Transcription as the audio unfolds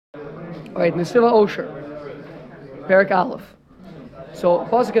All right, Nesiva Osher, Perak Aleph. So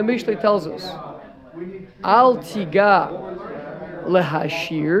Pasuk and Mishlei tells us, Al tiga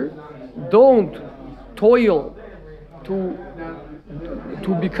lehashir, don't toil to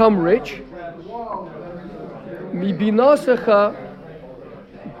become rich. Mibinasecha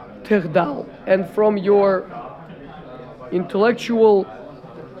terdal, and from your intellectual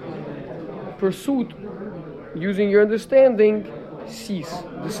pursuit, using your understanding,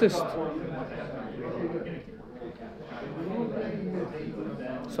 desist.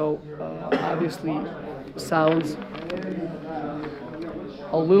 So obviously sounds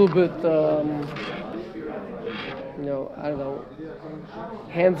a little bit, I don't know,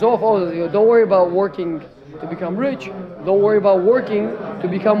 hands off. Don't worry about working to become rich. Don't worry about working to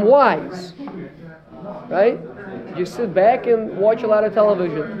become wise. Right? Just sit back and watch a lot of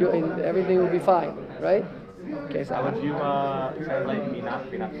television. And everything will be fine. Right? Okay, so how would you translate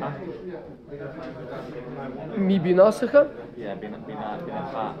binatcha? Mi binasecha? Yeah,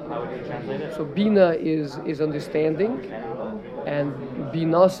 binatcha. How would you translate it? So bina is understanding, and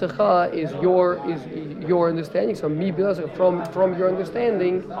binasecha is your understanding. So mi binasecha, from your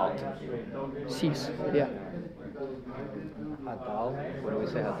understanding, cease. Yeah. Hadal? What do we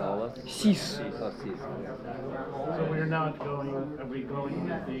say Hadal was? Cease. Oh, cease. So we're not going, are we going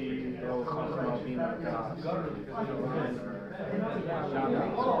with the Bina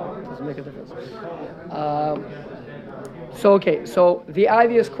Doesn't make a difference. So the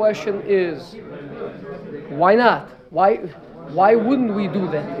obvious question is, why not? Why wouldn't we do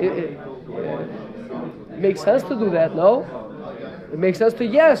that? It makes sense to do that, no? It makes sense to,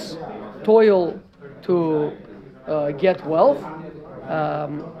 yes, toil to get wealth.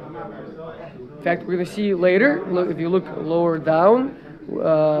 In fact, we're going to see later, if you look lower down,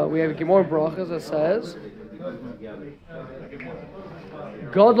 we have Gemara Brachas that says,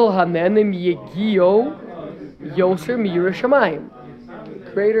 Gadol hanenim yegio yoser miyira shamayim.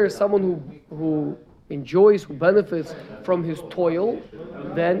 Greater is someone who enjoys, who benefits from his toil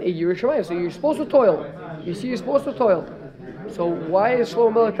than a yira shamayim. So you're supposed to toil. You see, you're supposed to toil. So why is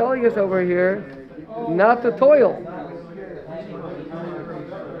Shlomo Melech telling us over here not to toil?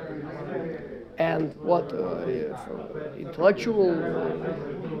 And what intellectual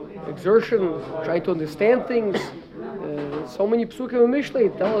exertion, trying to understand things. So many psukim and mishlei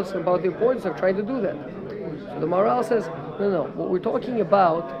tell us about the importance of trying to do that. So the Maharal says, no. What we're talking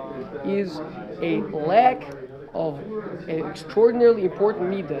about is a lack of an extraordinarily important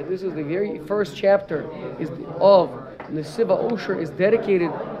midah. This is the very first chapter of Nesiva Osher is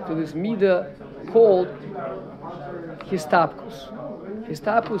dedicated to this midah called histapkus.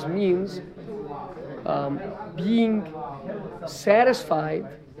 Histapkus means being satisfied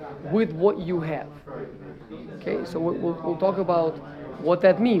with what you have. Okay, so we'll talk about what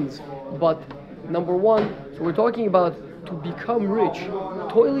that means. But number one, so we're talking about to become rich.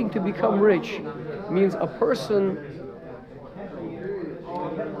 Toiling to become rich means a person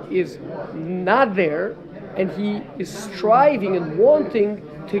is not there and he is striving and wanting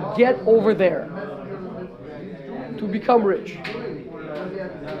to get over there, to become rich.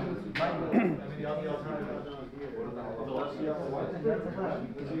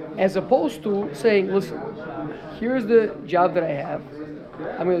 As opposed to saying, listen, here's the job that I have.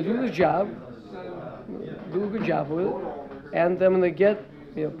 I'm going to do this job, do a good job with it, and I'm going to get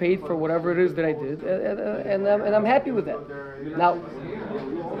paid for whatever it is that I did, and I'm happy with that. Now,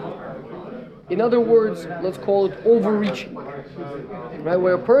 in other words, let's call it overreaching, right?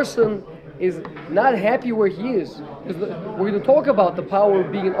 Where a person is not happy where he is. We're going to talk about the power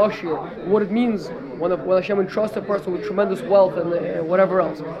of being an usher, what it means when Hashem entrusts a person with tremendous wealth and whatever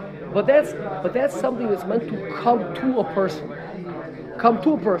else. But that's something that's meant to come to a person. Come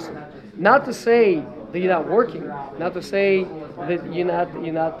to a person. Not to say that you're not working. Not to say that you're not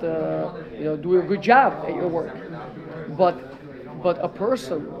doing a good job at your work. But a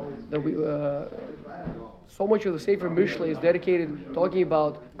person that we. So much of the Sefer Mishlei is dedicated talking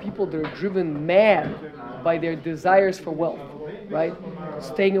about people that are driven mad by their desires for wealth, right?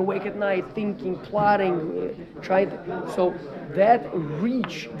 Staying awake at night, thinking, plotting, trying to... So that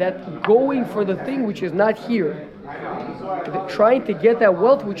reach, that going for the thing which is not here, trying to get that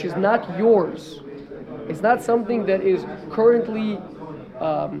wealth which is not yours. It's not something that is currently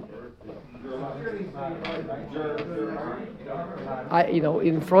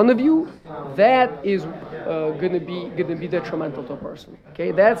in front of you. That is going to be detrimental to a person.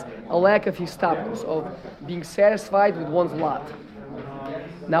 Okay, that's a lack of histapkus, of being satisfied with one's lot.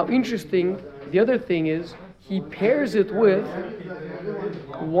 Now, interesting. The other thing is he pairs it with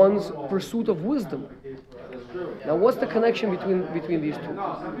one's pursuit of wisdom. Now, what's the connection between these two?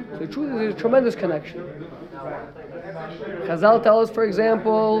 So the truth is there's a tremendous connection. Chazal tell us, for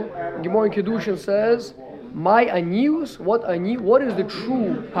example, Gemara in Kedushin says, "My anius, what is the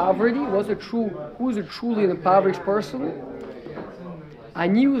true poverty? Who is a truly an impoverished person?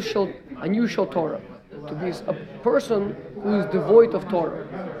 Anius shall Torah, to be a person who is devoid of Torah.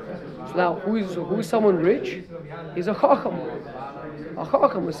 So now, who is someone rich? Is a chacham. A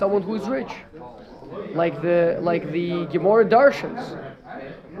chacham is someone who is rich, like the Gemara Darshans.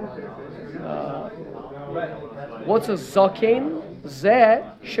 What's a zaken? Zeh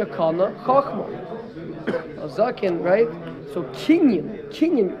shekana chachma. A zaken, right? So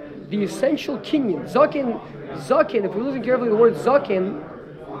kinyan, the essential kinyan. Zaken. If we listen carefully, the word zaken.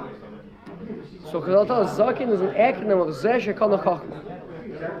 So Chazal tells us zaken is an acronym of Zeh shekana chachma.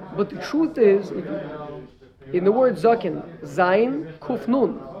 But the truth is, in the word zaken, zayin kuf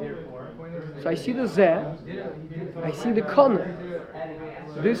nun. So I see the zeh, I see the kana.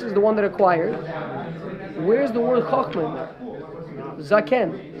 This is the one that acquired. Where's the word chachma in there? Zaken,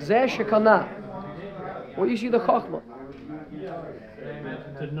 zeh shekana. Where do you see the chachma?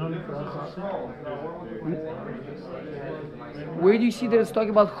 Where do you see that it's talking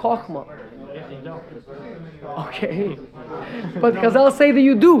about chachma? Okay. But Chazal say that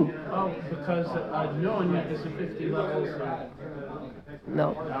you do. Oh, because known is 50 levels.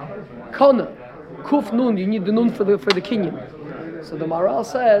 No. Kana. Kuf nun, you need the nun for the kinyan. So the Maral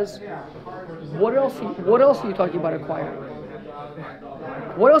says, what else are you talking about acquiring?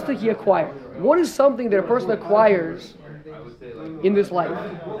 What else did he acquire? What is something that a person acquires in this life?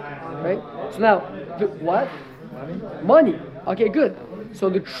 Right? So now, what? Money. Okay, good. So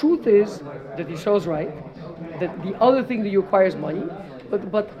the truth is that Yisrael's right, that the other thing that you acquire is money,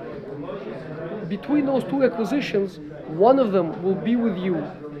 but between those two acquisitions, one of them will be with you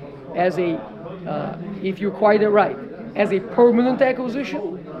as a, if you acquired it right, as a permanent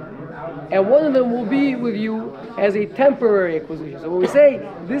acquisition, and one of them will be with you as a temporary acquisition. So when we say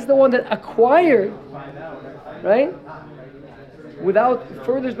this is the one that acquired, right, without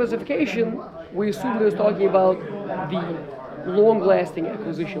further specification, we assume that it's talking about the long-lasting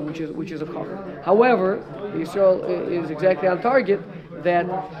acquisition, which is a chachma. However, Yisrael is exactly on target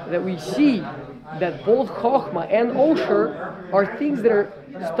that we see that both chachma and osher are things that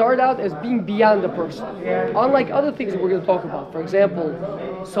start out as being beyond the person. Unlike other things that we're going to talk about, for example,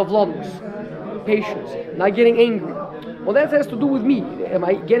 savlanus, patience, not getting angry. Well, that has to do with me. Am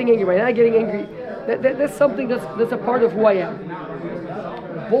I getting angry? Am I not getting angry? That's something that's a part of who I am.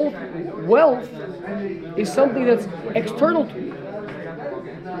 Both wealth is something that's external to me.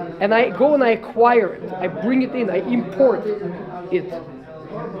 And I go and I acquire it. I bring it in. I import it.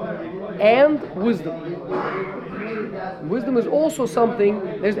 And wisdom. Wisdom is also something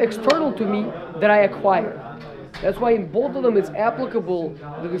that is external to me that I acquire. That's why in both of them it's applicable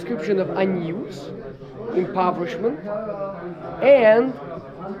the description of anius, impoverishment, and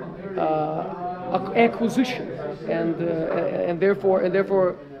acquisition, and therefore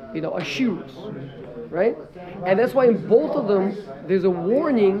ashirus, right? And that's why in both of them there's a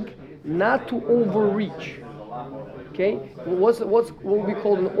warning not to overreach. Okay, what we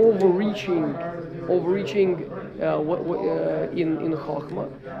call an overreaching in Chachma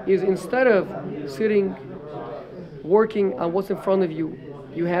is instead of sitting working on what's in front of you,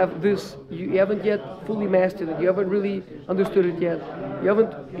 you have this, you haven't yet fully mastered it, you haven't really understood it yet, you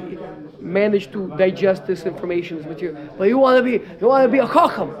haven't managed to digest this information, this material, but you want to be a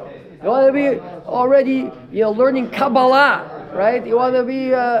Chacham, you want to be already learning Kabbalah, right? You want to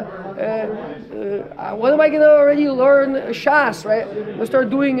be when am I going to already learn Shas, right? Let's start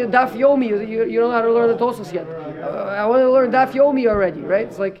doing Daf Yomi. You don't know how to learn the Tosas yet. I want to learn Daf Yomi already, right?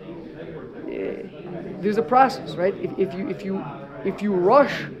 It's like there's a process, right? If you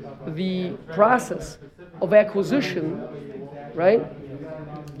rush the process of acquisition, right?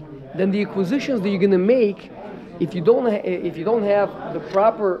 Then the acquisitions that you're going to make, if you don't have the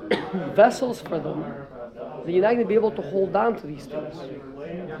proper vessels for them, then you're not going to be able to hold on to these things.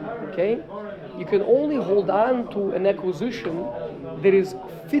 Okay? You can only hold on to an acquisition that is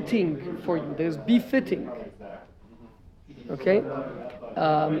fitting for you, that is befitting. Okay?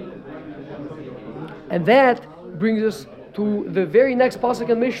 And that brings us to the very next pasuk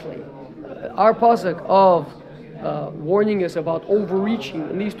in Mishlei. Our pasuk of warning us about overreaching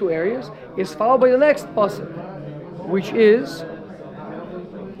in these two areas is followed by the next pasuk, which is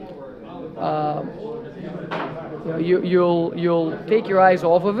you'll take your eyes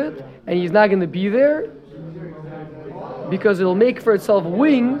off of it, and he's not going to be there because it'll make for itself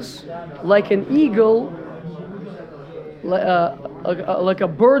wings like an eagle, like a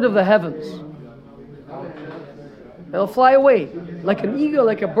bird of the heavens. and it'll fly away like an eagle,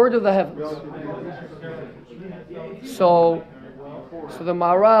 like a bird of the heavens. So the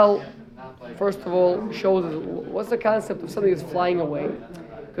Maharal, first of all, shows us what's the concept of something that's flying away,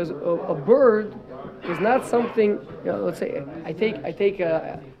 because a bird is not something. Let's say I take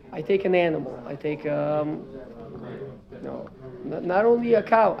an animal. I take not only a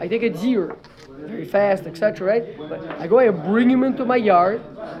cow. I take a deer, very fast, etc. Right? But I go and bring him into my yard,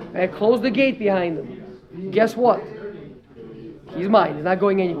 and I close the gate behind him. Guess what? He's mine. He's not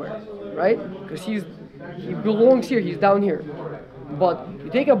going anywhere, right? Because he belongs here. He's down here. But you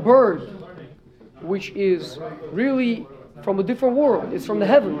take a bird, which is really from a different world. It's from the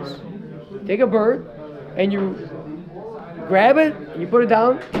heavens. You take a bird, and you grab it, and you put it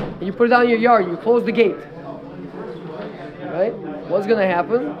down, and you put it down in your yard. And you close the gate. Right? What's going to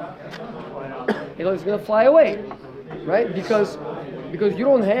happen? It's going to fly away, right? Because you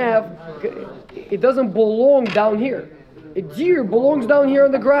don't have. It doesn't belong down here. A deer belongs down here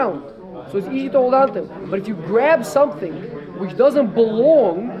on the ground, so it's easy to hold on to. But if you grab something which doesn't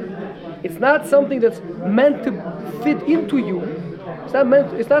belong, it's not something that's meant to fit into you.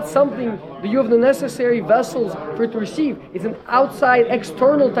 It's not something that you have the necessary vessels for it to receive. It's an outside,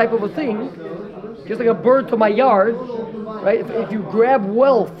 external type of a thing, just like a bird to my yard, right? If you grab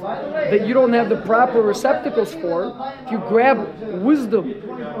wealth that you don't have the proper receptacles for, if you grab wisdom,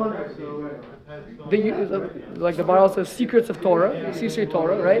 like the Maharal says, secrets of Torah, Sisrei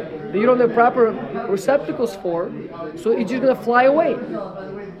Torah, right? That you don't have proper receptacles for, so it's just going to fly away.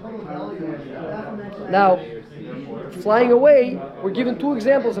 Now, flying away, we're given two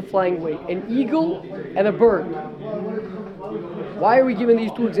examples of flying away: an eagle and a bird. Why are we given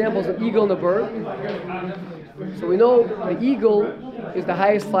these two examples, an eagle and a bird? So we know the eagle is the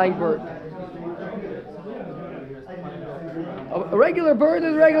highest flying bird. A regular bird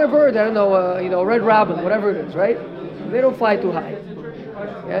is a regular bird. I don't know, red robin, whatever it is, right? They don't fly too high.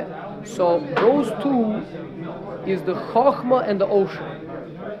 Yeah. So those two is the Chochmah and the ocean.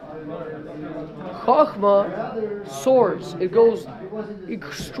 Chochmah soars; it goes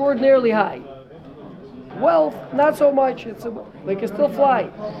extraordinarily high. Wealth, not so much. They can still fly.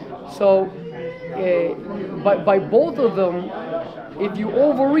 So, by both of them, if you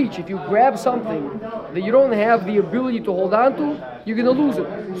overreach, if you grab something that you don't have the ability to hold on to, you're gonna lose it.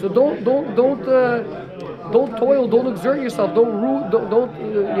 So don't toil, don't exert yourself,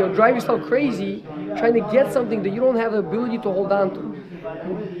 don't drive yourself crazy trying to get something that you don't have the ability to hold on to.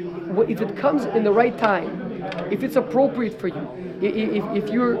 If it comes in the right time, if it's appropriate for you, if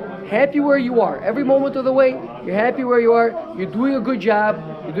you're happy where you are, every moment of the way, you're happy where you are, you're doing a good job,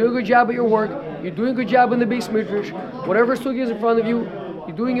 at your work, you're doing a good job in the Beis Midrash, whatever sugi is in front of you,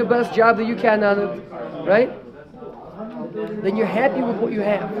 you're doing your best job that you can on it, right? Then you're happy with what you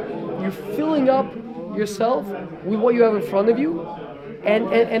have. You're filling up yourself with what you have in front of you,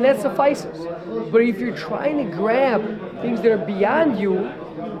 and that suffices. But if you're trying to grab things that are beyond you,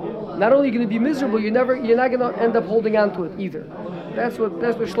 not only are you going to be miserable, you're not going to end up holding on to it either. That's what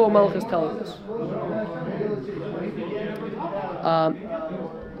Shlomo Melech is telling us.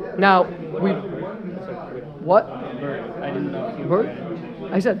 Now what? Bird.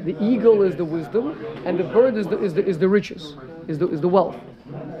 I said the eagle is the wisdom, and the bird is the riches, is the wealth.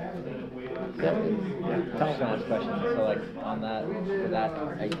 Yeah. Just one last question. So, like, on that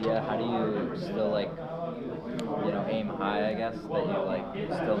idea, how do you still aim high? I guess that you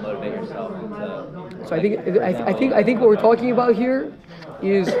still motivate yourself to. So I think what we're talking about here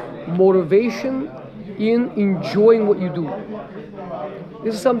is motivation in enjoying what you do.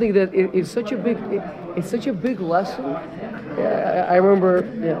 This is something that is such a big lesson. I remember,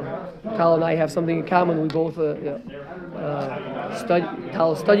 Tal and I have something in common. We both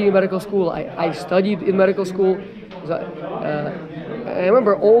studying in medical school. I studied in medical school. I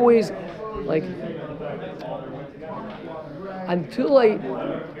remember always, until I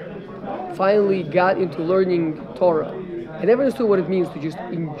finally got into learning Torah, I never understood what it means to just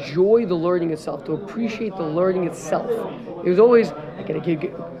enjoy the learning itself, to appreciate the learning itself. It was always, I gotta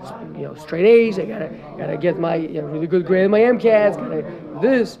get straight A's, I gotta get my really good grade in my MCATs,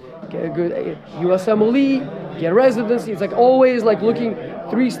 get a good USMLE, get residency. It's always looking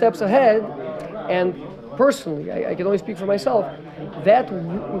 3 steps ahead. And personally, I can only speak for myself, that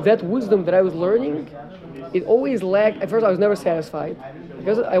wisdom that I was learning, it always lacked. At first I was never satisfied,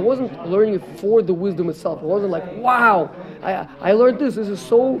 because I wasn't learning it for the wisdom itself. It wasn't wow, I learned this is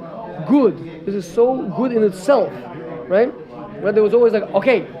so good in itself, right? But there was always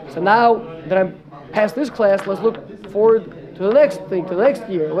okay, so now that I'm past this class, let's look forward to the next thing, to the next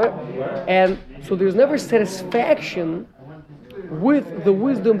year, right? And so there's never satisfaction with the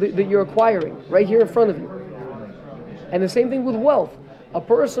wisdom that you're acquiring right here in front of you. And the same thing with wealth. A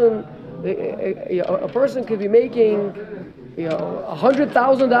person could be making,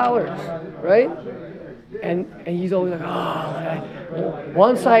 $100,000, right? And he's always like,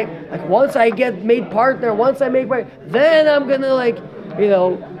 once I get made partner, once I make my, then I'm gonna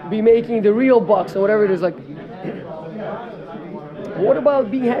be making the real bucks or whatever it is. Like, what about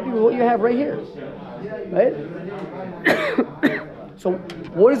being happy with what you have right here, right? So,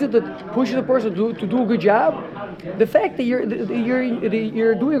 what is it that pushes a person to do a good job? The fact that you're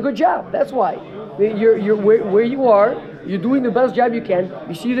doing a good job. That's why you're where you are. You're doing the best job you can.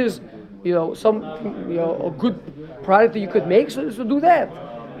 You see there's a good product that you could make, so do that.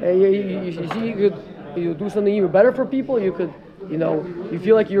 You see you could do something even better for people. You could you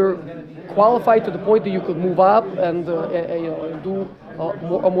feel like you're qualified to the point that you could move up and do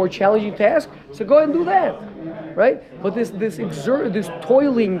a more challenging task. So go ahead and do that, right? But this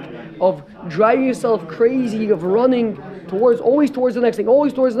toiling of driving yourself crazy, of running always towards the next thing,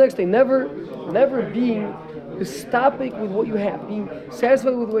 never being stopping with what you have, being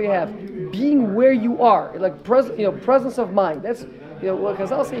satisfied with what you have, being where you are, like presence of mind. That's what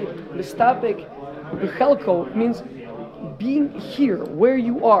Chazal say. The topic, b'chelko, means being here, where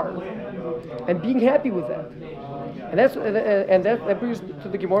you are, and being happy with that. And that brings to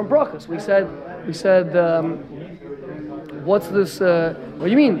the Gemara in Brachos. We said, what's this? What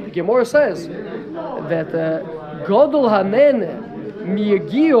do you mean? The Gemara says that Gadol Hanene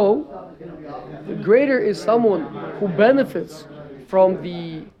Miyagio, the greater is someone who benefits from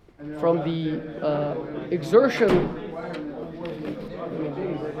the exertion.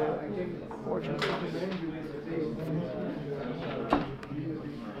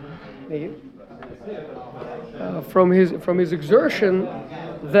 From his exertion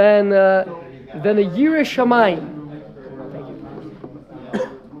than a Yireh Shamayim.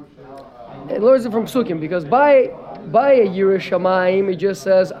 It learns it from Psukim, because by a Yireh Shamayim it just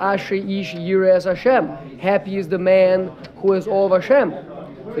says Ashrei Ish Yireh Hashem. Happy is the man who has all of Hashem.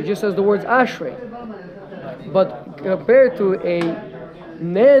 So it just says the words Ashrei. But compared to a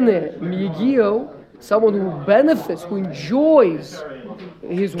Nene Miyagio, someone who benefits, who enjoys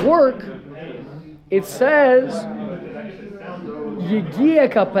his work, it says Yegia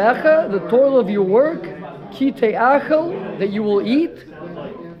Kapecha, the toil of your work, Kite Achel, that you will eat,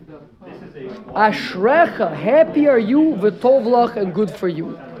 Ashrecha, happy are you, V'tovlach, and good for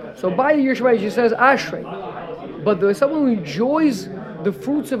you. So by the Yerushalayim, she says Ashrei. But there's someone who enjoys the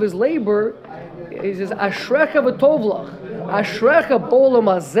fruits of his labor, he says Ashrecha V'tovlach. Ashrecha b'olam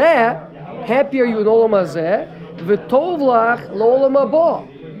hazeh, happy are you in olam hazeh, V'tovlach l'olam haba.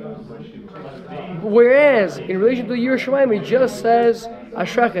 Whereas in relation to the Yerushalayim, it just says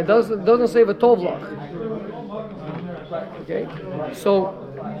Ashrecha. It doesn't say V'tovlach. Okay, so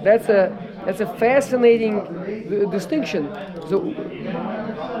that's a fascinating distinction. So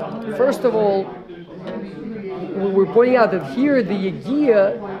first of all, we're pointing out that here the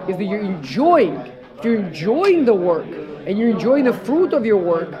Yegia is that you're enjoying. If you're enjoying the work and you're enjoying the fruit of your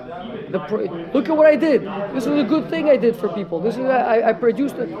work, look at what I did. This is a good thing I did for people. This is I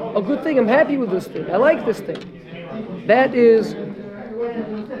produced a good thing. I'm happy with this thing. I like this thing. That's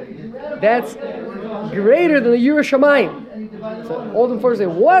greater than the Yireh Shamayim. So all the first say,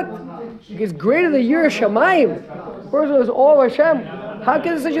 what? It's greater than Yireh Shamayim. The person is all Hashem. How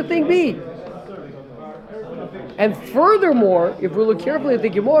can such a thing be? And furthermore, if we look carefully at the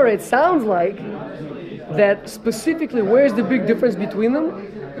Gemara, it sounds like that specifically, where's the big difference between them?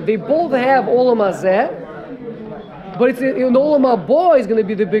 They both have olam hazeh, but it's in olam haba is going to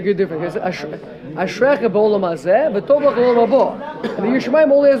be the bigger difference. Ashrecha b'olam hazeh, v'tovlach olam haba. And the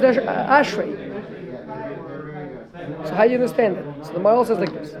Yerushalayim only has the ashrei. So how do you understand it? So the Maharal says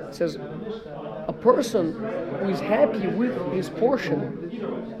like this. It says, a person who is happy with his portion,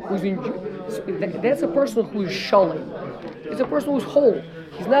 that's a person who is shalom. It's a person who's whole.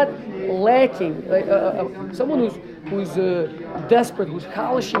 He's not lacking. Like someone who's desperate, who's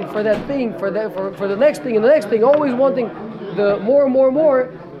polishing for that thing, for the next thing and the next thing, always wanting the more and more and more.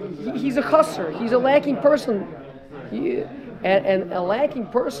 He's a chasser. He's a lacking person. And a lacking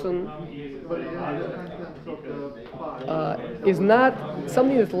person is not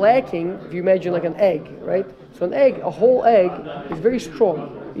something that's lacking. If you imagine like an egg, right? So a whole egg is very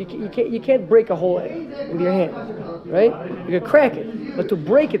strong. You can't break a whole egg with your hand, right? You can crack it, but to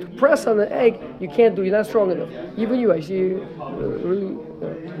break it, to press on the egg, you can't do. You're not strong enough. Even you, I see you, really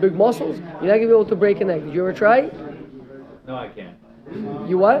big muscles. You're not gonna be able to break an egg. Did you ever try? No, I can't.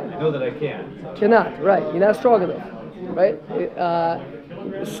 You what? I know that I can't. Cannot, right? You're not strong enough, right?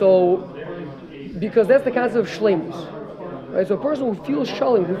 So, because that's the concept of shleimus, right? So a person who feels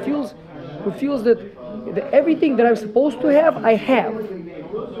shalom, who feels that everything that I'm supposed to have, I have.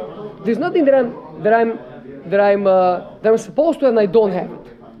 There's nothing that I'm supposed to have and I don't have it.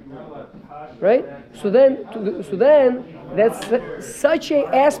 Right? So then that's such an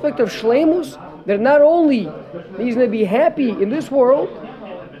aspect of shleimus that not only he's going to be happy in this world,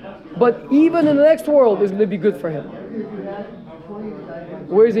 but even in the next world is going to be good for him.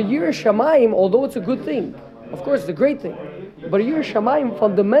 Whereas a Yireh Shamayim, although it's a good thing, of course it's a great thing, but a Yireh Shamayim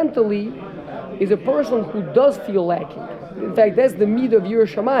fundamentally is a person who does feel lacking. In fact, that's the meat of Yireh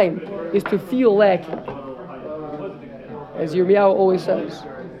Shamayim, is to feel lacking. As Yirmiyahu always says.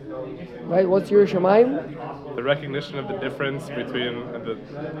 Right? What's Yireh Shamayim? The recognition of the difference between the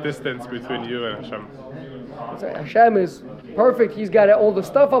distance between you and Hashem. Hashem is perfect. He's got all the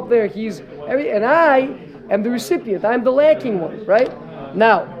stuff up there. And I am the recipient. I'm the lacking one. Right?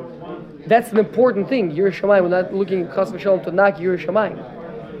 Now, that's an important thing. Yireh Shamayim. We're not looking at Chas v'Shalom to knock Yireh Shamayim,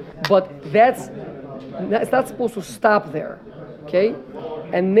 but that's not supposed to stop there. Okay?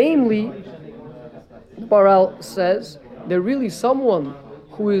 And namely, the Maharal says that really someone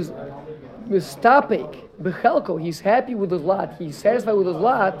who is mistapek bechelko, he's happy with his lot, he's satisfied with his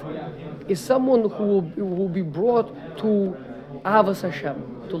lot, is someone who will be brought to Avas Hashem,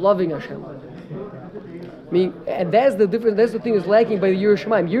 to loving Hashem. I mean, and that's the difference. That's the thing that's lacking by the Yireh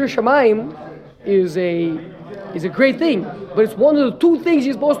Shamayim. Yireh Shamayim is a great thing, but it's one of the two things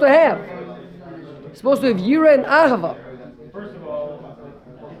you're supposed to have. You're supposed to have Yireh and Ahava.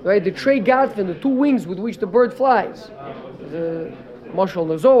 Right, the trei gadfin, the two wings with which the bird flies, the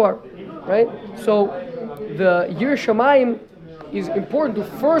Mashal Zohar, right? So the Yireh Shamayim is important to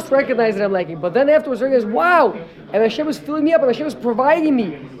first recognize that I'm lacking, but then afterwards recognize, wow, and Hashem is filling me up, and Hashem is providing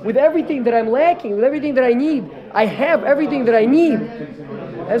me with everything that I'm lacking, with everything that I need. I have everything that I need.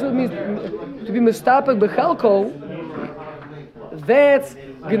 That's what it means to be mistapek bechelko. That's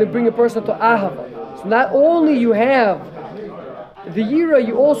going to bring a person to ahava. So not only you have the Yireh,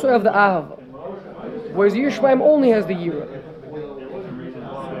 you also have the Ahava. Whereas Yireh Shamayim only has the Yireh.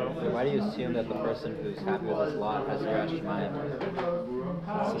 Why do you assume that the person who's happy with his lot has Yireh Shamayim?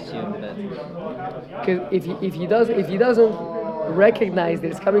 It's assumed that... Because if he doesn't recognize that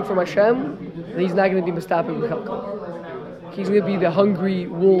it's coming from Hashem, then he's not going to be mistapek b'chelko. He's going to be the hungry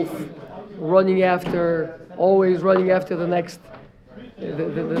wolf, always running after the next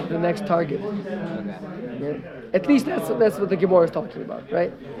target. Okay. Yeah. At least that's what the Gemara is talking about,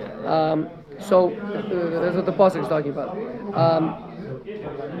 right? So that's what the pasuk is talking about.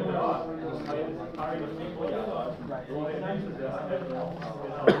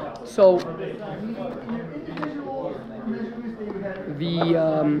 So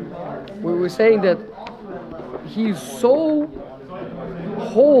we were saying that he's so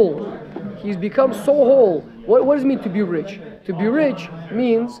whole. He's become so whole. What does it mean to be rich? To be rich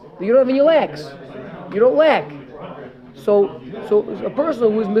means that you don't have any lacks. You don't lack. So a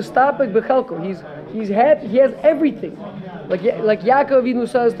person who is mistapek bechelko, he's happy. He has everything. Like Yaakov Avinu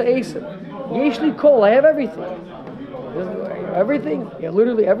says to Esav, Yesh li kol, I have everything. Everything, yeah,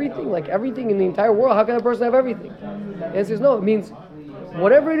 literally everything, like everything in the entire world. How can a person have everything? And he says, no, it means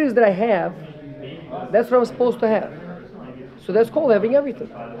whatever it is that I have, that's what I'm supposed to have. So that's called having everything.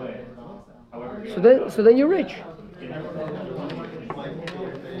 So then you're rich.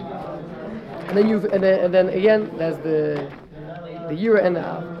 And then again, that's the Yireh and the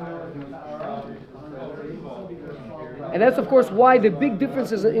Av. And that's of course why the big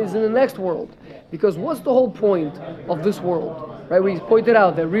difference is in the next world. Because what's the whole point of this world? Right? We pointed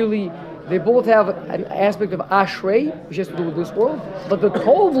out that really they both have an aspect of Ashrei, which has to do with this world, but the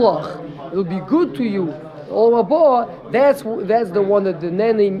Tovlach, it'll be good to you. Olam Haba, that's the one that the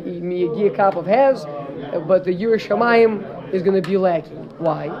Nene Miyagia Kapov has, but the Yireh Shamayim is going to be lacking.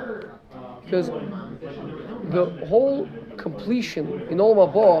 Why? Because the whole completion in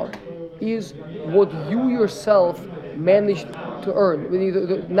Olam Haba is what you yourself managed to earn.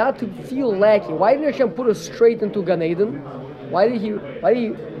 Not to feel lacking. Why didn't Hashem put us straight into Gan Eden? Why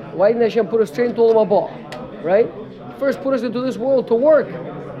didn't Hashem put us straight into Olam Haba? Right? First put us into this world to work,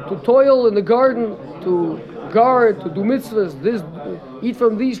 to toil in the garden, to guard, to do mitzvahs, eat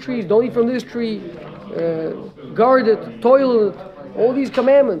from these trees, don't eat from this tree, guard it, toil in it, all these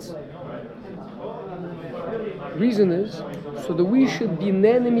commandments. Reason is so that we should be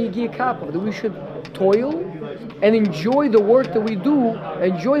that we should toil and enjoy the work that we do,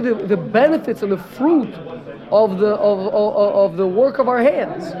 enjoy the benefits and the fruit of the work of our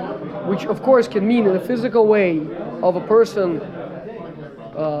hands, which of course can mean in a physical way of a person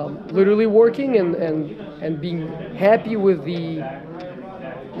literally working and being happy with the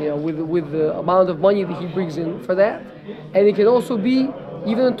with the amount of money that he brings in for that, and it can also be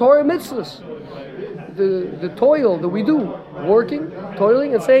even in Torah mitzvahs. the toil that we do, working,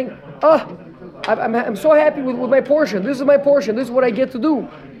 toiling, and saying, I'm so happy with my portion. This is my portion. This is what I get to do.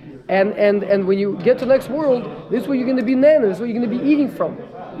 And when you get to the next world, this is where you're going to be nana. This is what you're going to be eating from.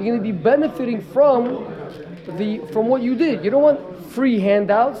 You're going to be benefiting from what you did. You don't want free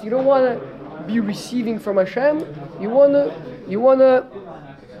handouts. You don't want to be receiving from Hashem. You want to.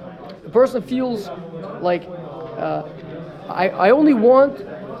 The person feels like I only want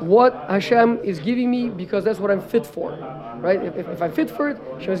what Hashem is giving me because that's what I'm fit for, right? If I'm fit for it,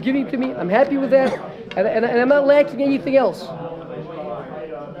 Hashem is giving it to me. I'm happy with that, and I'm not lacking anything else.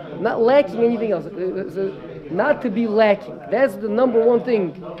 Not lacking anything else. Not to be lacking. That's the number one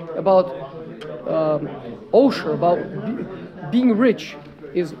thing about Osher, about being rich.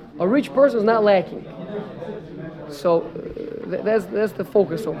 Is a rich person is not lacking. So that's the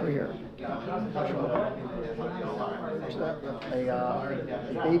focus over here.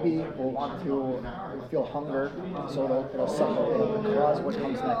 A baby will want to feel hunger, so it'll suckle. It'll cause what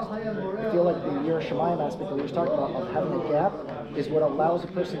comes next. I feel like the Yiras Shamayim aspect that we were talking about of having a gap is what allows a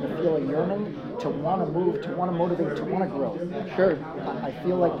person to feel a yearning, to want to move, to want to motivate, to want to grow. Sure. I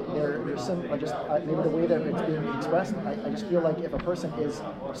feel like there's some, maybe the way that it's being expressed, I just feel like if a person is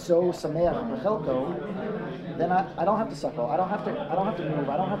so sameach b'chelko, then I don't have to suckle. I don't have to move.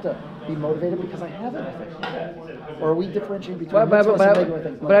 I don't have to be motivated because I have everything. Or are we differentiating between mitzvahs and regular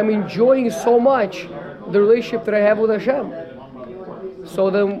things? But I'm enjoying so much the relationship that I have with Hashem. So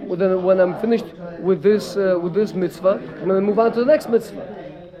then when I'm finished with this mitzvah, I'm going to move on to the next mitzvah.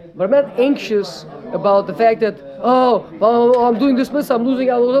 But I'm not anxious about the fact that I'm doing this mitzvah, I'm losing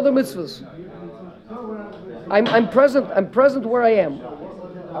all those other mitzvahs. I'm present where I am.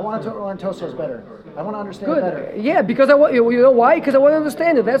 I want to learn Tosfos better. I want to understand it better. Yeah, because I want. You know why? Because I want to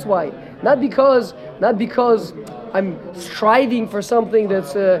understand it. That's why. Not because I'm striving for something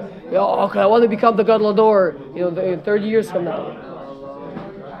that's. Okay, I want to become the Gadol Hador. In 30 years from now.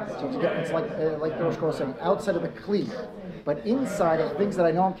 So it's like the Rosh Kodesh saying, outside of the kli, but inside of things that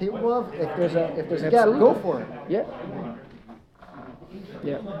I know I'm capable of. If there's a gap, go for it. Yeah.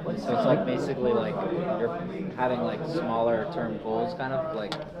 Yeah. So it's like basically like you're having like smaller term goals, kind of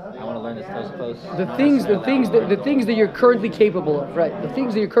like I want to learn this Tosfos. The things that you're currently capable of, right? The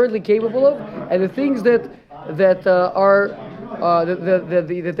things that you're currently capable of, and the things that are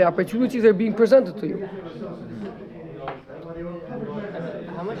the opportunities that are being presented to you.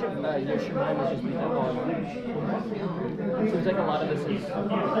 How much of your Shemaim is just bitachon? It seems like a lot of this is.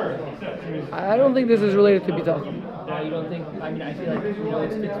 I don't think this is related to bitachon. You don't think? I mean, I feel like it's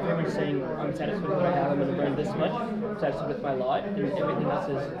very much saying I'm satisfied with what I have. I'm going to burn this much. I'm satisfied with my lot, and everything else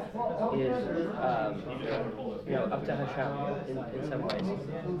is up to Hashem in some ways.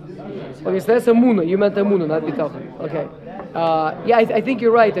 Okay, so that's Emunah. You meant Emunah, not bitachon. Okay. I think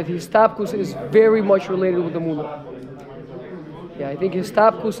you're right that his tapkus is very much related with Emunah. Yeah, I think his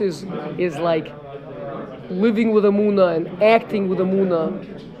tapkus is like living with Emunah and acting with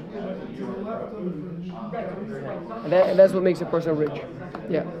Emunah. And that's what makes a person rich.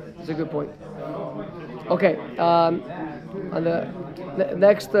 Yeah, that's a good point. Okay, on the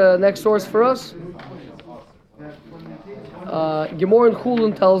next source for us, Gemara in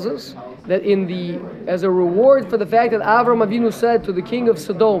Chulun tells us that as a reward for the fact that Avram Avinu said to the king of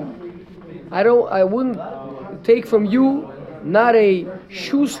Sodom, I wouldn't take from you not a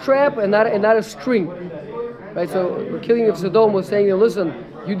shoe strap and not a string, right? So the king of Sodom was saying, listen,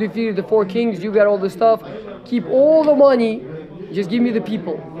 you defeated the 4 kings, you got all this stuff. Keep all the money, just give me the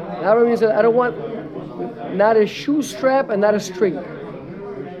people. And Abraham said, I don't want not a shoe strap and not a string.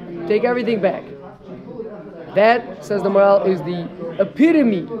 Take everything back. That, says the Maharal, is the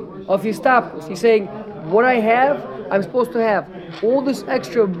epitome of his tapkus. He's saying, what I have, I'm supposed to have. All this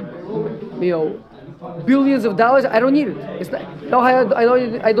extra, billions of dollars, I don't need it. It's not.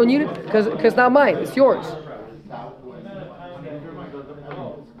 I don't need it because it's not mine. It's yours.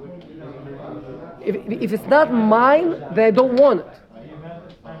 If it's not mine, then I don't want it.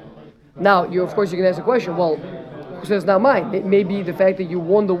 Now, of course, you can ask the question, well, who says it's not mine? It may be the fact that you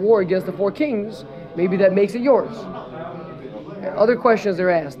won the war against the 4 kings, maybe that makes it yours. Other questions are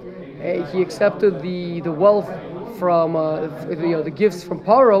asked. He accepted the wealth from, the gifts from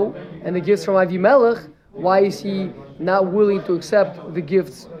Paro and the gifts from Avimelech. Why is he not willing to accept the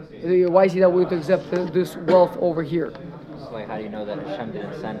gifts? Why is he not willing to accept this wealth over here? Like, how do you know that Hashem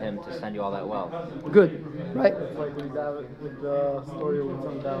didn't send him to send you all that wealth? Good, right? Like with the story we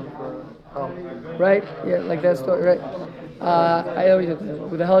come down for help. Right? Yeah, like that story, right? I know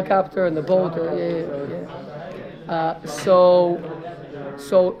with the helicopter and the boat.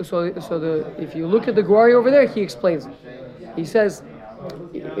 If you look at the Guari over there, he explains it. He says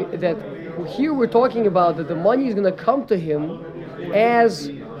that here we're talking about that the money is going to come to him as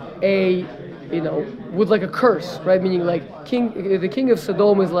a, with like a curse, right? Meaning like the king of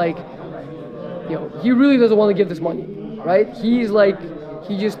Sodom is like, he really doesn't want to give this money, right? He's like,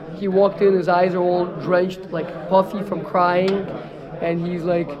 he walked in, his eyes are all drenched, like puffy from crying, and he's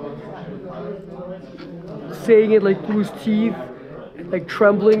like saying it like through his teeth, like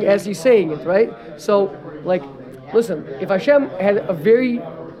trembling as he's saying it, right? So, like, listen, if Hashem had a very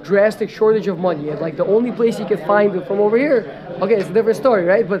drastic shortage of money, and like the only place he could find it from over here, okay, it's a different story,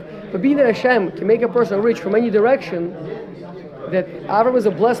 right? But being that Hashem can make a person rich from any direction, that Avram is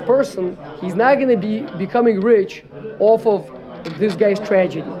a blessed person, he's not going to be becoming rich off of this guy's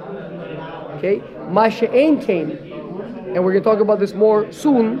tragedy. Okay? Masha'en came, and we're going to talk about this more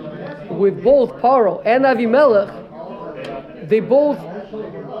soon, with both Paro and Avimelech. They both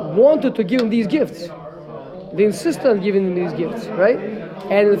wanted to give him these gifts. They insisted on giving him these gifts, right?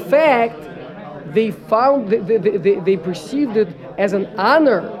 And in fact, they perceived it as an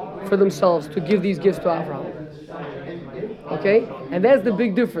honor for themselves to give these gifts to Abraham. Okay? And that's the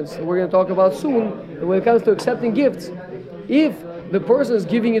big difference that we're going to talk about soon. When it comes to accepting gifts, if the person is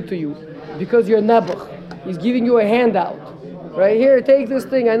giving it to you because you're nebuch, he's giving you a handout, right? Here, take this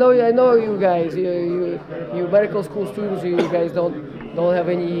thing. I know you guys, you medical school students, you guys don't have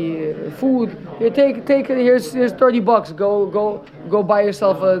any food. Here, take. Here's $30. Go buy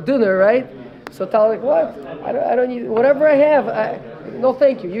yourself a dinner, right? So tell like, what? I don't need whatever I have. No,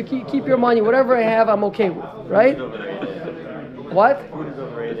 thank you. You keep your money. Whatever I have, I'm okay with, right? What? Food is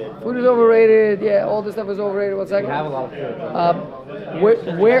overrated. Food is overrated. Yeah, all this stuff is overrated. 1 second. We have a lot of food.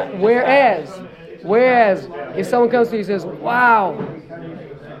 Whereas, if someone comes to you and says, "Wow,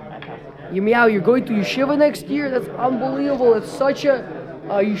 Yirmiyahu, you're going to yeshiva next year? That's unbelievable. It's such a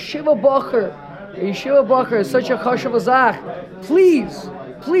yeshiva bacher. A yeshiva bacher is such a chashuv azach.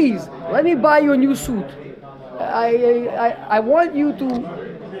 Please, let me buy you a new suit. I want you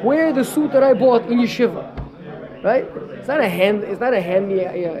to wear the suit that I bought in yeshiva." Right? It's not a handout.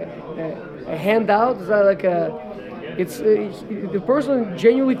 It's not like the person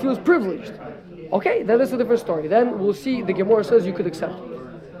genuinely feels privileged. Okay, then that's a different story. Then we'll see. The Gemara says you could accept it.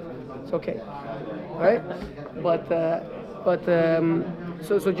 It's okay, all right?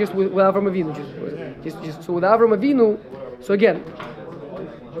 So just with Avram Avinu, just so with Avram Avinu. So again,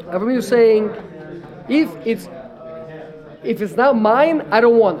 Avram Avinu is saying, if it's not mine, I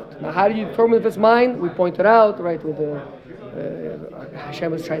don't want it. Now, how do you determine if it's mine? We pointed out, right, with the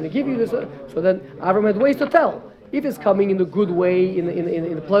Hashem is trying to give you this. So then Avram had ways to tell. If it's coming in a good way, in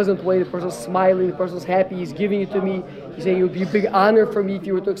a pleasant way, the person's smiling, the person's happy, he's giving it to me, he's saying it would be a big honor for me if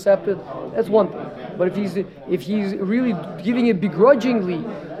you were to accept it, that's one thing. But if he's really giving it begrudgingly,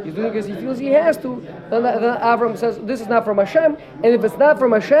 he's doing it because he feels he has to, then Avram says, this is not from Hashem, and if it's not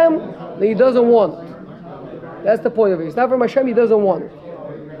from Hashem, then he doesn't want it. That's the point of it. It's not from Hashem, he doesn't want it.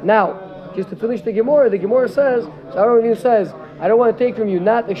 Now, just to finish the Gemara says, so Avram Avinu says, I don't want to take from you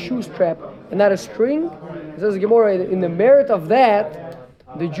not a shoe strap and not a string. It says the Gemara, in the merit of that,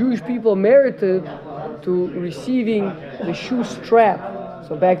 the Jewish people merited to receiving the shoe strap.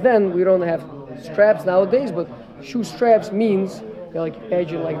 So back then, we don't have straps nowadays, but shoe straps means, like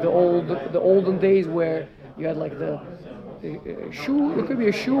imagine like the olden days where you had like the shoe, it could be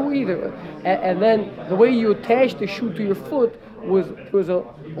a shoe either, and then the way you attach the shoe to your foot was a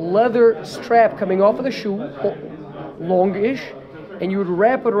leather strap coming off of the shoe, longish, and you would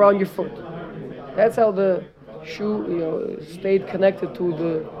wrap it around your foot. That's how the shoe, stayed connected to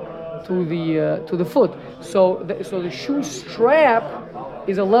the foot. So the shoe strap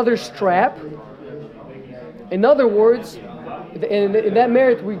is a leather strap. In other words, in that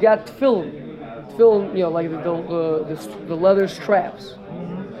merit we got tefillin, like the leather straps,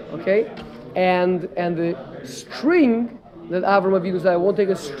 okay, and the string that Avram Avinu said, I won't take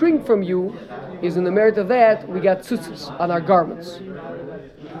a string from you, is in the merit of that we got tzitzis on our garments.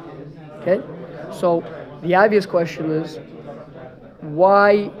 Okay, so the obvious question is,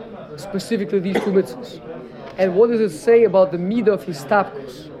 why specifically these two mitzvahs, and what does it say about the midah of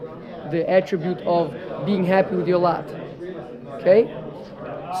histapkus, the attribute of being happy with your lot? Okay,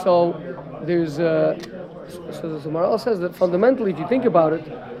 so there's so the Maharal says that fundamentally, if you think about it,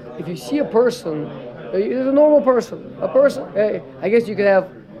 if you see a person, is a normal person, I guess you could have,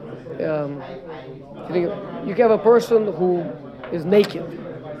 you could have a person who is naked.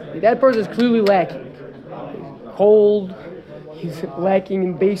 That person is clearly lacking. He's cold, he's lacking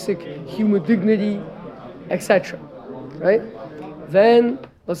in basic human dignity, etc. Right? Then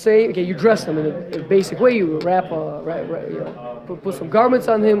let's say, okay, you dress him in a basic way. You wrap, put some garments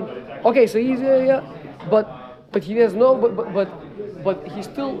on him. Okay, so he's but he has no. But but he's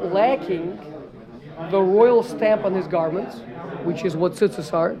still lacking the royal stamp on his garments, which is what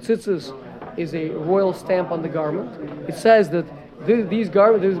tzitzis are. Tzitzis is a royal stamp on the garment. It says that these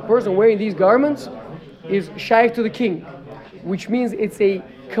garments, the person wearing these garments is shaykh to the king, which means it's a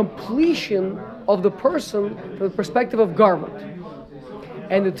completion of the person from the perspective of garment.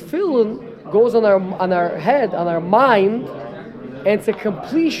 And the tefillin goes on our head, on our mind, and it's a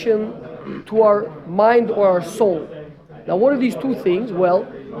completion to our mind or our soul. Now, what are these two things? Well,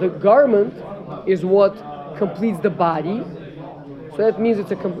 the garment is what completes the body. So that means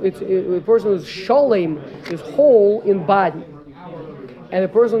it's a person who's shalem, is whole in body. And a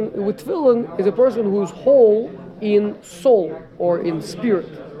person with tefillin is a person who's whole in soul or in spirit,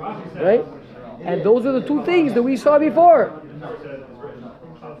 right? And those are the two things that we saw before.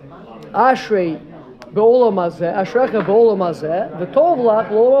 Ashrei be'olam hazeh, ashrecha be'olam hazeh, v'tov lach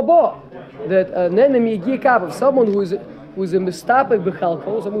l'olam haba. That an enemy of someone who's a mistapek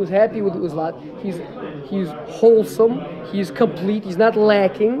b'chalko, someone who's happy with his lot, he's wholesome, he's complete, he's not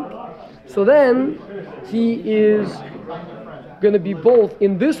lacking. So then he is going to be both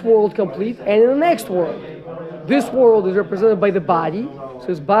in this world complete and in the next world. This world is represented by the body, so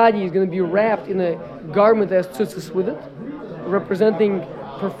his body is going to be wrapped in a garment that has tzitzis with it, representing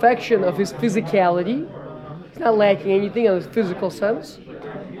perfection of his physicality. He's not lacking anything in his physical sense.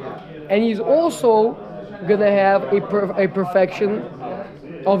 And he's also going to have a perfection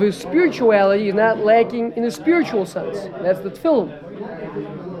of his spirituality. He's not lacking in his spiritual sense. That's the tefillin.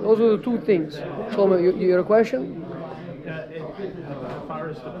 Those are the two things. Shlomo, you had a question? As far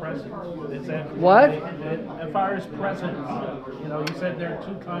as the present, is that What? As far as present, you said there are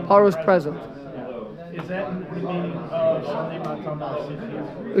two kinds. Power is present. Is that the meaning of Shalem Atama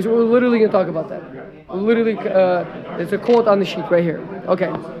Sifir? We're literally going to talk about that. Literally, there's a quote on the sheet right here.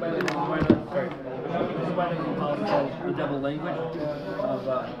 Okay. The double language of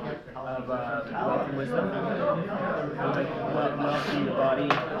wealth and wisdom, wealth being the body,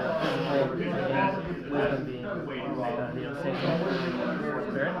 physical, and wisdom being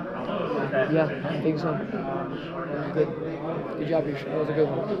spirit. Yeah, I think so. Good job, Yusha. That was a good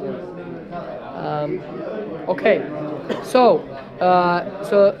one. Okay, so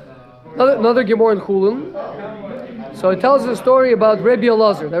another Gemara in Chulin. So it tells us a story about Rabbi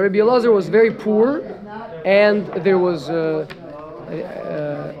Elazar. That Rabbi Elazar was very poor, and there was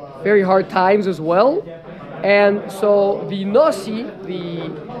very hard times as well. And so the Nasi, the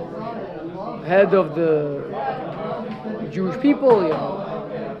head of the Jewish people,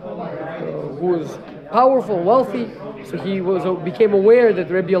 who was powerful, wealthy, so he became aware that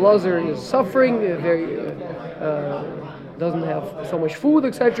Rabbi Elazar is suffering, doesn't have so much food,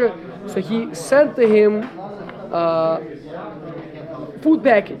 etc. So he sent to him food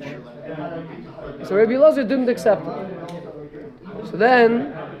package. So Rabbi Elazar didn't accept it. So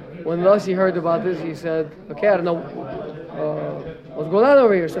then, when Nasi heard about this, he said, "Okay, I don't know what's going on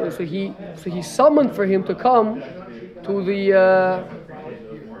over here." So he summoned for him to come to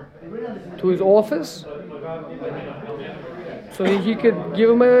to his office, so he could give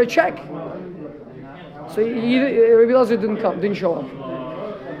him a check. So Rabbi Elazar didn't show up.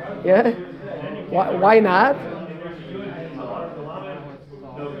 Yeah, why not?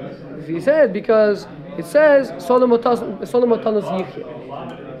 He said because it says Sodom Matanos Yichya.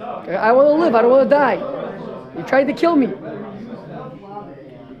 I want to live. I don't want to die. You're trying to kill me.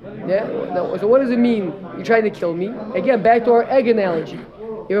 Yeah. So what does it mean? You're trying to kill me? Again, back to our egg analogy.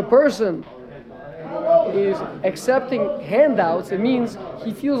 If a person is accepting handouts, it means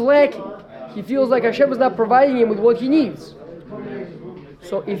he feels lacking. He feels like Hashem is not providing him with what he needs.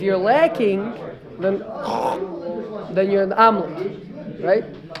 So if you're lacking, then you're an omelet, right?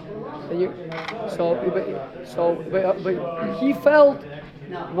 But he felt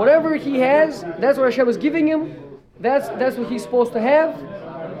whatever he has, that's what Hashem is giving him. That's what he's supposed to have,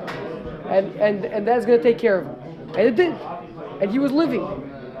 and that's going to take care of him. And it did, and he was living.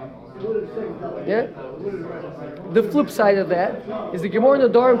 Yeah. The flip side of that is the Gemara in the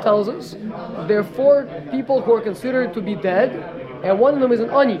Nedarim tells us there are 4 people who are considered to be dead, and one of them is an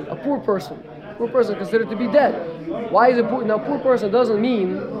ani, a poor person. Poor person considered to be dead. Why is it poor? Now, poor person doesn't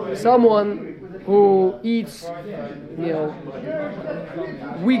mean someone who eats,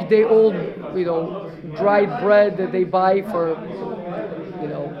 weekday-old, dried bread that they buy for,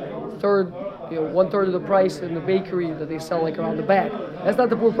 1/3 of the price in the bakery that they sell like around the back. That's not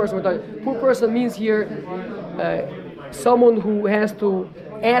the poor person we're talking. Poor person means here someone who has to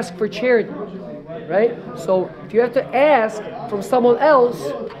ask for charity, right? So if you have to ask from someone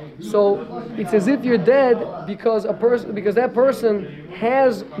else, so it's as if you're dead because that person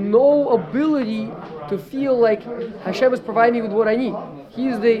has no ability to feel like Hashem is providing me with what I need.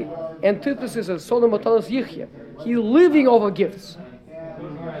 He's the antithesis of Sodom Matanos Yichya. He's living over gifts.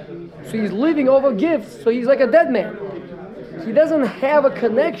 So he's living over gifts, so he's like a dead man. He doesn't have a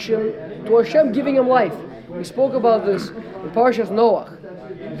connection to Hashem giving him life. We spoke about this in Parshas Noach.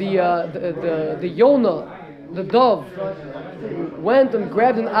 The Yonah, the dove, went and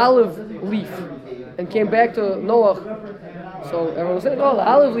grabbed an olive leaf and came back to Noach. So everyone said, "Oh, the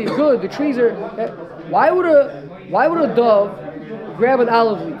olive leaf, good. The trees are." Why would a dove grab an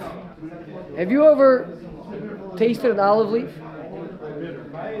olive leaf? Have you ever tasted an olive leaf?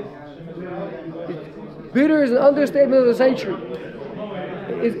 Bitter is an understatement of the century.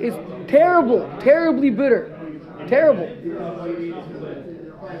 It's terrible, terribly bitter, terrible.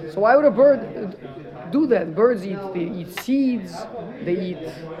 So why would a bird do that? Birds eat seeds. They eat.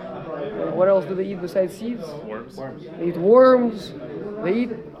 What else do they eat besides seeds? Worms. They eat worms. They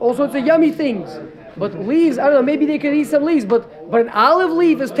eat all sorts of yummy things. But leaves, I don't know. Maybe they could eat some leaves. But an olive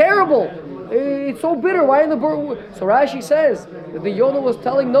leaf is terrible. It's so bitter. Why in the bird? So Rashi says that the Yonah was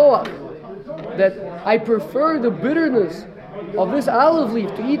telling Noah that I prefer the bitterness of this olive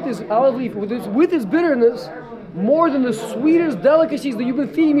leaf, to eat this olive leaf with its bitterness, more than the sweetest delicacies that you've been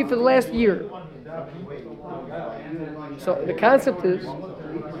feeding me for the last year. So the concept is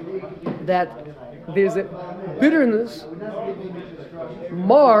that there's a bitterness.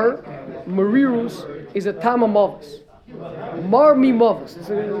 Marirus is a tamamavus. Mar mi mavus. It's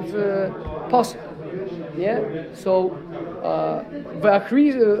a pasuk. Yeah. So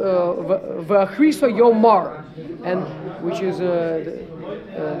v'achriso yomar, and which is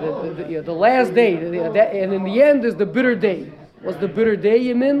the last day, and in the end is the bitter day. What's the bitter day,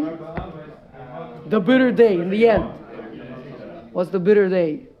 Yamin? The bitter day in the end. What's the bitter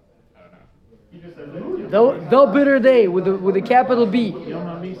day? The bitter day with the capital B.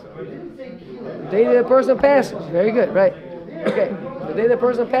 The day that a person passes. Very good, right? Okay. The day that a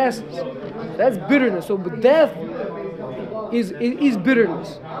person passes. That's bitterness. So death is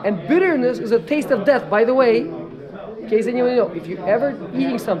bitterness. And bitterness is a taste of death. By the way, in case anyone knows, if you're ever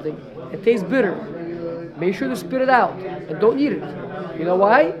eating something that tastes bitter, make sure to spit it out and don't eat it. You know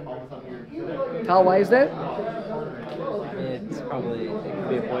why? Tal, why is that? It could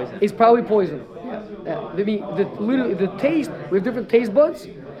be a poison. It's probably poison. Yeah. I mean, the taste, we have different taste buds.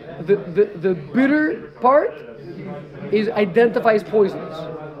 The bitter part identifies poisons.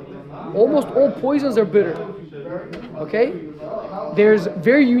 Almost all poisons are bitter. Okay? There's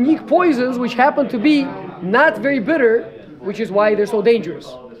very unique poisons which happen to be not very bitter, which is why they're so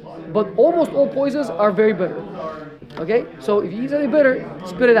dangerous. But almost all poisons are very bitter. Okay? So if you eat something bitter,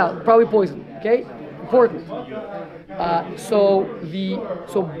 spit it out. Probably poison. Okay? Important. So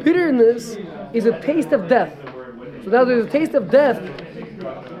bitterness is a taste of death. So now there's a taste of death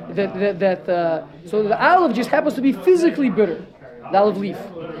so the olive just happens to be physically bitter. The olive leaf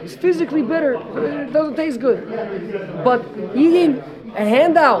is physically bitter. It doesn't taste good. But eating a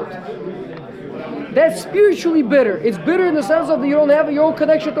handout, that's spiritually bitter. It's bitter in the sense of that you don't have your own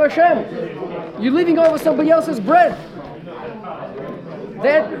connection to Hashem. You're living off of somebody else's bread.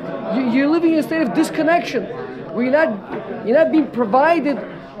 That you're living in a state of disconnection, where you're not being provided.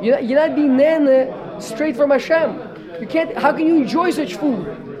 You're not being straight from Hashem. You can't. How can you enjoy such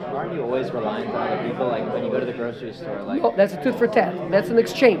food? Aren't you always reliant on other people? Like when you go to the grocery store, like. No, that's a tit for tat. That's an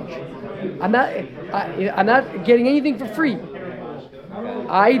exchange. I'm not getting anything for free.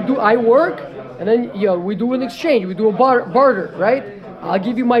 I work, and then we do an exchange. We do a barter, right? I'll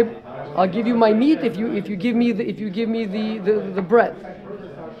give you my meat if you give me the bread,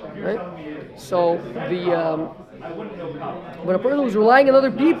 right? So when a person who's relying on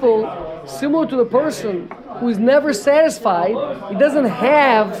other people, similar to the person who is never satisfied, he doesn't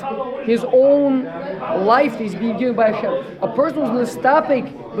have his own life that he's being given by Hashem. A person who's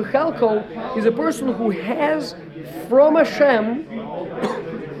nistapek b'chalko is a person who has from Hashem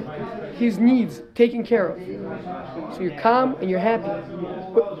his needs taken care of. So you're calm and you're happy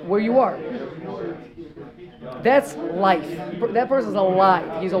where you are. That's life. That person's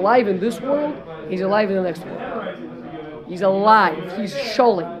alive. He's alive in this world. He's alive in the next world. He's alive. He's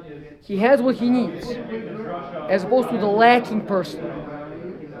shulling. He has what he needs, as opposed to the lacking person,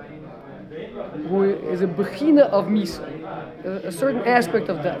 who is a bechina of misa, a certain aspect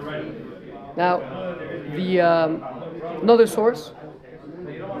of death. Now, another source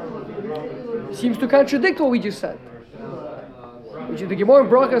seems to contradict what we just said, which is the Gemara in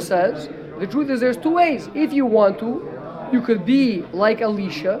Bracha says, the truth is there's two ways. If you want to, you could be like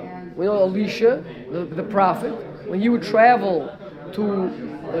Elisha, we know Elisha, the prophet, when he would travel to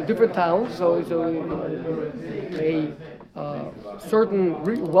different towns, so a certain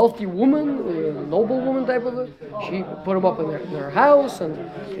wealthy woman, noble woman type of she put him up in their house, and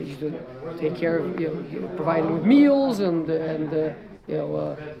they used to take care of, provide him with meals, and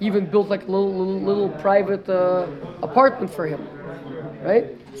even built like a little private apartment for him,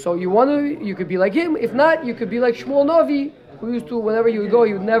 right? So you could be like him. If not, you could be like Shmuel Novi, who used to, whenever he would go,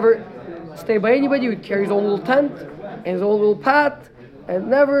 he would never stay by anybody. He would carry his own little tent and his own little pot, and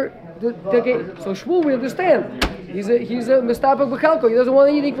never. Okay, so Shmuel, we understand. He's a Mistapek B'Chalko. He doesn't want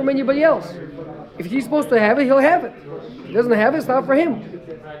anything from anybody else. If he's supposed to have it, he'll have it. If he doesn't have it, it's not for him.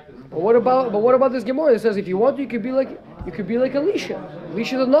 But what about this Gemara? It says if you want, you could be like Elisha.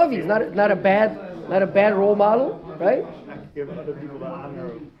 Elisha the Navi is not a bad role model, right? Give other people the honor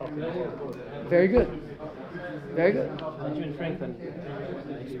of helping others. Very good. Very good. Benjamin Franklin.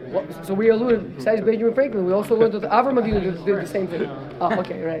 Well, so we alluded, besides Benjamin Franklin, we also learned that the Avram Avinu did the same thing. Oh,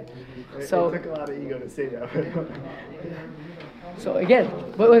 okay, right. So It took a lot of ego to say that. So again,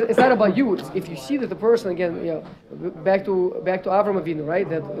 but it's not about you. It's if you see that the person, again, back to Avram Avinu, right?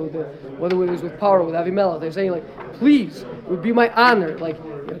 That whether it was with power, with Avimelech, they're saying like, please, it would be my honor, like,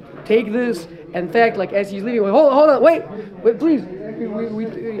 take this. In fact, like as he's leaving, like, hold on, wait, please.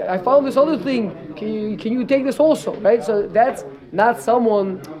 I found this other thing. Can you take this also, right? So that's not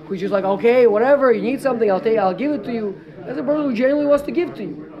someone who's just like, okay, whatever. You need something, I'll give it to you. That's a person who genuinely wants to give to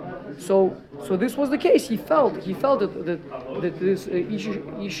you. So this was the case. He felt that this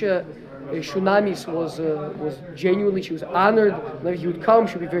Isha Shunamis was genuinely. She was honored. Whenever he would come,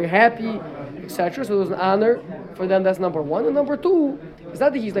 she'd be very happy, etc. So it was an honor for them. That's number one. And number two, it's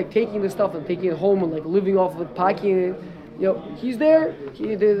not that he's like taking this stuff and taking it home and like living off of it, packing it. He's there.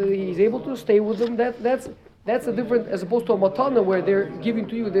 He's able to stay with them. That's a different, as opposed to a matana where they're giving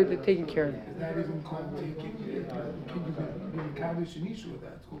to you, they're taking care of you. That isn't called taking. Can you be Kaddish and Isha with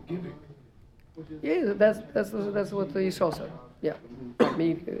that? It's called giving. Yeah, that's what Yisrael said. Yeah, I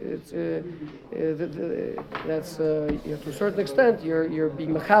mean, it's that's to a certain extent you're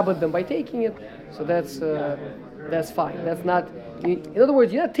being mechabed them by taking it. So that's fine. That's not. In other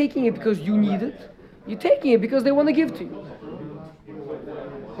words, you're not taking it because you need it. You're taking it because they want to give to you.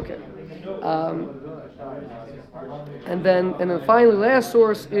 Okay. And then finally, last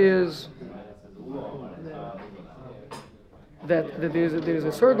source is that there's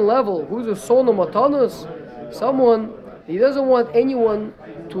a certain level. Who's a son of matanos? Someone he doesn't want anyone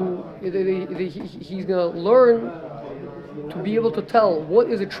to. He's gonna learn to be able to tell what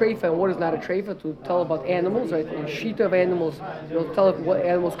is a treifa and what is not a treifa. To tell about animals, right? The shita of animals. Tell what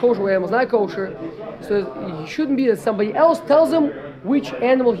animals kosher, what animals not kosher. So he shouldn't be that somebody else tells him which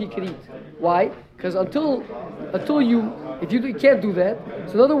animal he can eat. Why? Because until you, if you can't do that.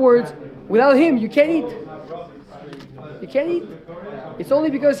 So in other words, without him, you can't eat. You can't eat. It's only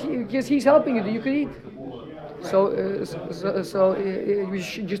because he's helping you that you can eat. So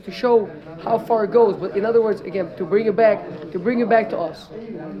just to show how far it goes. But in other words, again, to bring it back to us,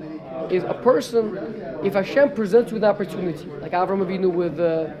 is a person. If Hashem presents you an opportunity, like Avram Avinu with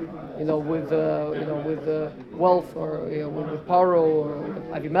wealth, or with Paro or with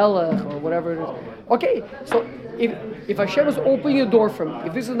Avimelech or whatever it is. Okay, so if Hashem is opening a door for me,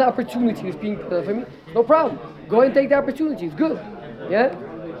 if this is an opportunity that's being for me, no problem. Go ahead and take the opportunity. It's good. Yeah.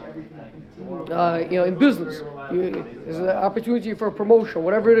 In business, there's an opportunity for a promotion,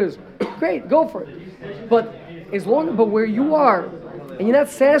 whatever it is. Great, go for it. But where you are, and you're not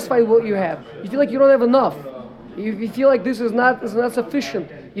satisfied with what you have, you feel like you don't have enough. You feel like this is not sufficient.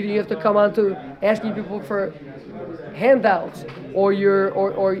 Either you have to come on to asking people for handouts, or you're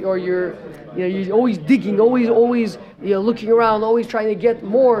always digging, always looking around, always trying to get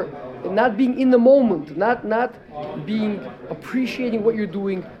more, and not being in the moment, not being appreciating what you're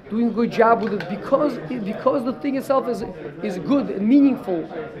doing a good job with it because the thing itself is good and meaningful.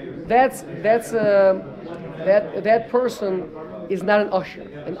 That person is not an usher.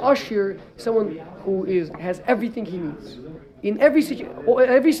 An usher is someone who has everything he needs. In every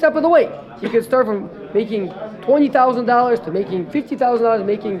step of the way. He can start from making $20,000 to making $50,000,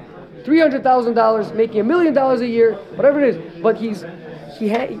 making $300,000, making $1 million a year, whatever it is. But he's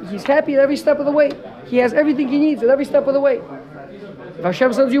happy at every step of the way. He has everything he needs at every step of the way. If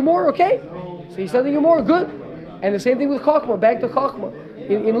Hashem sends you more, okay. So He's sending you more, good. And the same thing with Chachma, back to Chachma,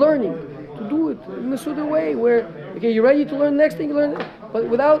 in learning. To do it in a certain way where, okay, you're ready to learn the next thing, you learn it. But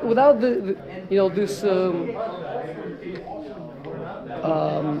without the this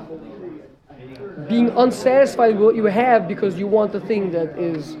being unsatisfied with what you have because you want the thing that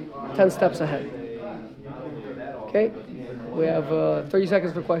is 10 steps ahead. Okay? We have 30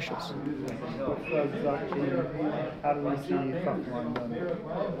 seconds for questions. How do we see Chachman then?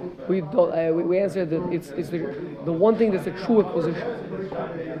 We don't. We answered that it's the one thing that's a true acquisition.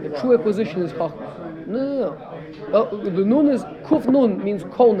 The true acquisition is Chachma. No. The nun is kuf nun means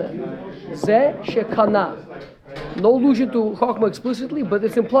konen. Ze shekana. No allusion to Chachma explicitly, but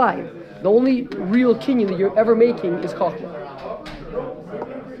it's implied. The only real kinyan that you're ever making is Chachma.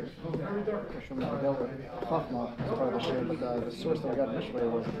 Chachma is part of the share, but the source that we got initially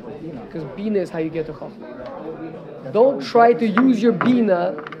was Bina. Because Bina is how you get to Chachma. Don't try to use your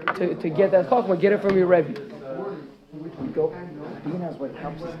Bina to get that Chachma. Get it from your Rebbe. Bina is what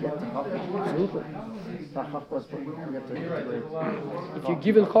helps us get to Chachma. Absolutely. Chachma is what we get to If you're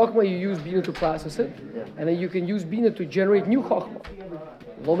given Chachma, you use Bina to process it, and then you can use Bina to generate new Chachma.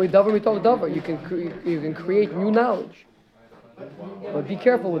 Lo medavar mitov davar. You can create new knowledge. But be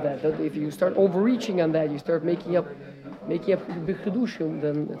careful with that. If you start overreaching on that, you start making up big chedushim,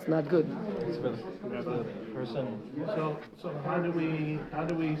 then it's not good. So how do we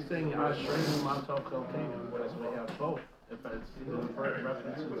sing Ashreinu Matov Chelkeinu as we have both? If it's the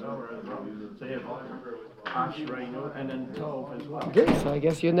references over as well. So you have Ashreinu and then Tov as well. Okay, so I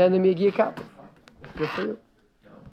guess you're an enemy of Good for you.